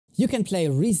You can play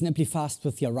reasonably fast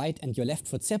with your right and your left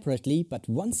foot separately, but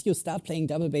once you start playing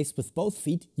double bass with both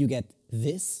feet, you get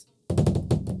this.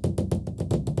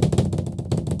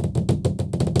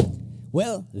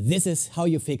 Well, this is how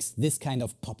you fix this kind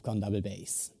of popcorn double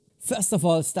bass. First of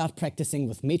all, start practicing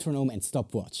with metronome and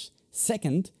stopwatch.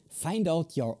 Second, find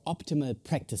out your optimal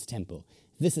practice tempo.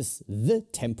 This is the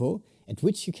tempo at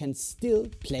which you can still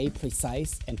play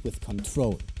precise and with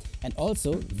control. And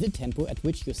also the tempo at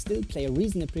which you still play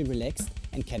reasonably relaxed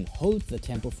and can hold the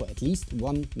tempo for at least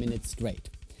 1 minute straight.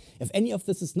 If any of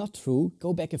this is not true,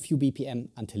 go back a few BPM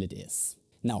until it is.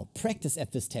 Now practice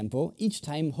at this tempo, each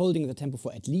time holding the tempo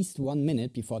for at least 1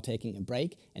 minute before taking a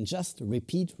break, and just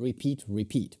repeat, repeat,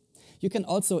 repeat. You can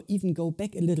also even go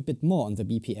back a little bit more on the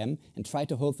BPM and try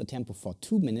to hold the tempo for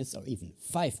 2 minutes or even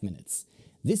 5 minutes.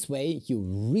 This way you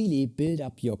really build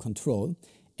up your control,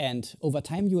 and over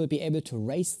time you will be able to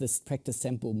raise this practice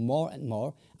tempo more and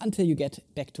more until you get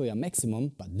back to your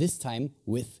maximum, but this time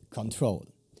with control.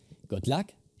 Good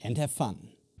luck and have fun!